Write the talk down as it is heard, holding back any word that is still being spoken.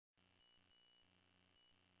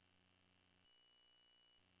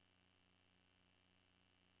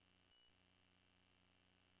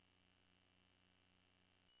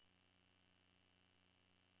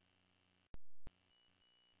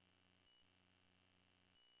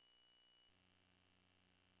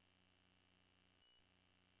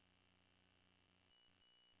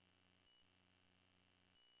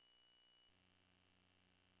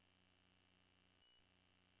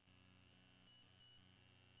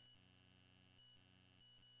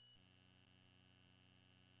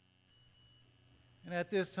And at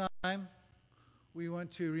this time, we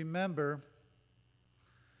want to remember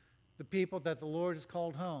the people that the Lord has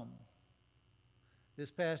called home. This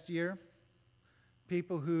past year,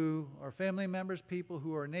 people who are family members, people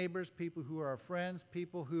who are neighbors, people who are our friends,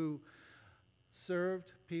 people who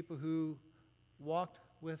served, people who walked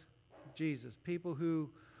with Jesus, people who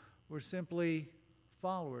were simply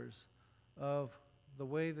followers of the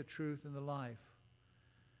way, the truth, and the life.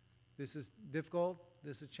 This is difficult,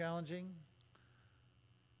 this is challenging,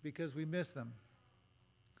 because we miss them.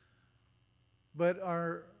 But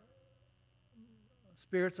our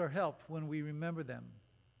spirits are helped when we remember them,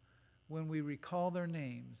 when we recall their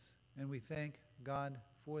names, and we thank God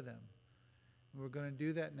for them. And we're going to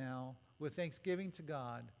do that now with thanksgiving to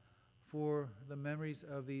God for the memories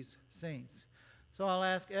of these saints. So I'll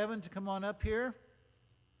ask Evan to come on up here.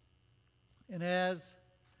 And as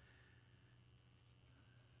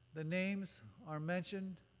the names are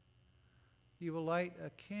mentioned, he will light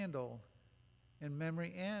a candle in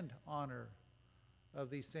memory and honor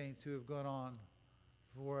of these saints who have gone on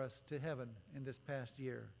for us to heaven in this past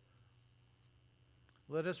year.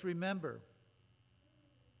 Let us remember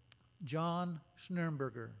John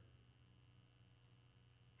Schnernberger,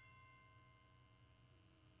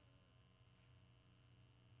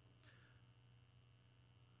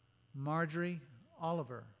 Marjorie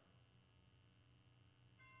Oliver,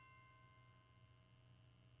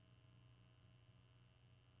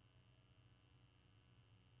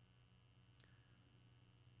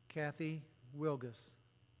 Kathy Wilgus,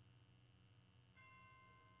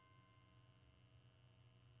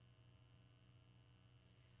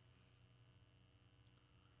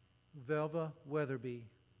 Velva Weatherby,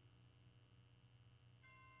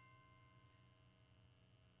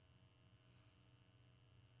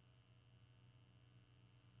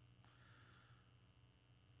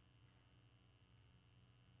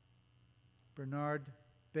 Bernard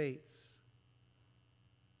Bates,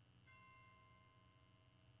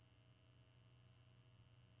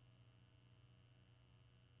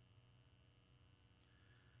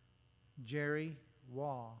 Jerry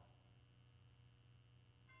Waugh,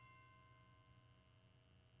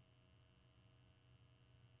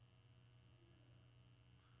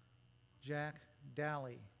 Jack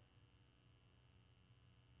Daly,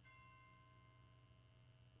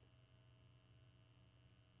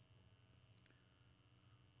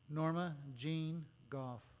 Norma Jean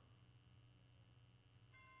Goff,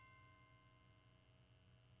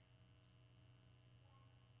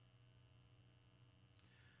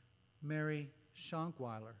 Mary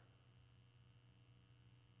Schonkweiler,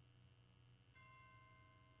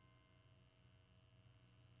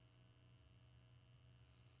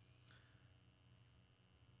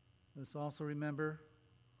 let's also remember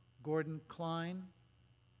Gordon Klein,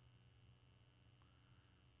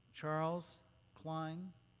 Charles Klein,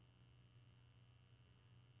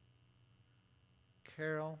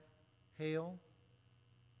 Carol Hale,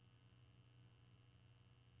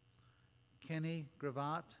 Kenny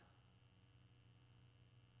Gravatt,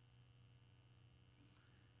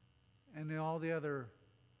 and all the other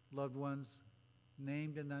loved ones,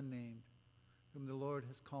 named and unnamed, whom the Lord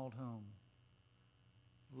has called home.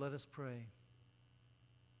 Let us pray.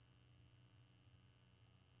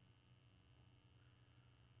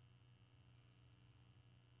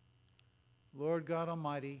 Lord God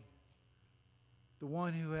Almighty, the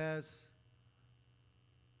one who has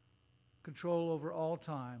control over all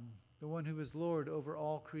time, the one who is Lord over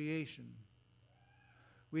all creation,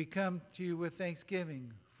 we come to you with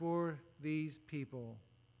thanksgiving for these people,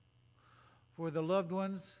 for the loved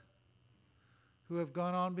ones who have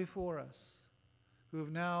gone on before us, who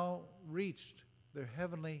have now reached their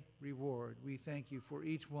heavenly reward. We thank you for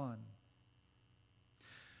each one.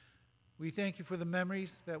 We thank you for the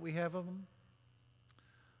memories that we have of them.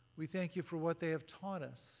 We thank you for what they have taught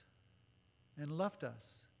us and left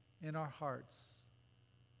us in our hearts.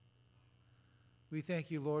 We thank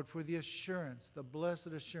you, Lord, for the assurance, the blessed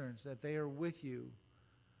assurance that they are with you.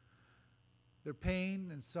 Their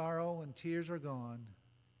pain and sorrow and tears are gone,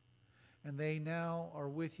 and they now are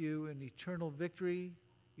with you in eternal victory,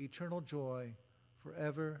 eternal joy,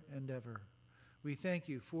 forever and ever. We thank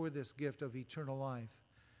you for this gift of eternal life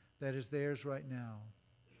that is theirs right now.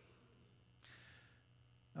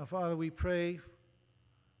 Now, Father, we pray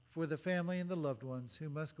for the family and the loved ones who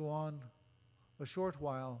must go on a short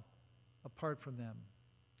while apart from them.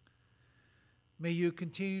 May you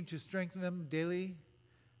continue to strengthen them daily.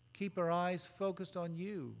 Keep our eyes focused on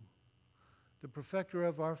you, the perfecter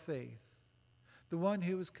of our faith, the one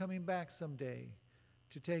who is coming back someday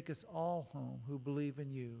to take us all home who believe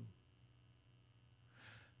in you.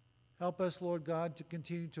 Help us, Lord God, to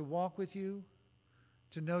continue to walk with you,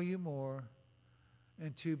 to know you more,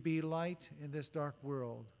 and to be light in this dark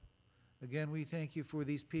world. Again, we thank you for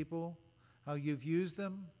these people, how you've used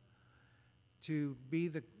them to be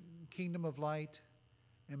the kingdom of light,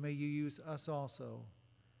 and may you use us also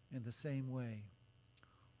in the same way.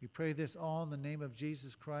 We pray this all in the name of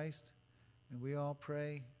Jesus Christ, and we all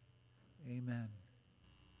pray, amen.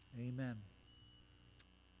 Amen.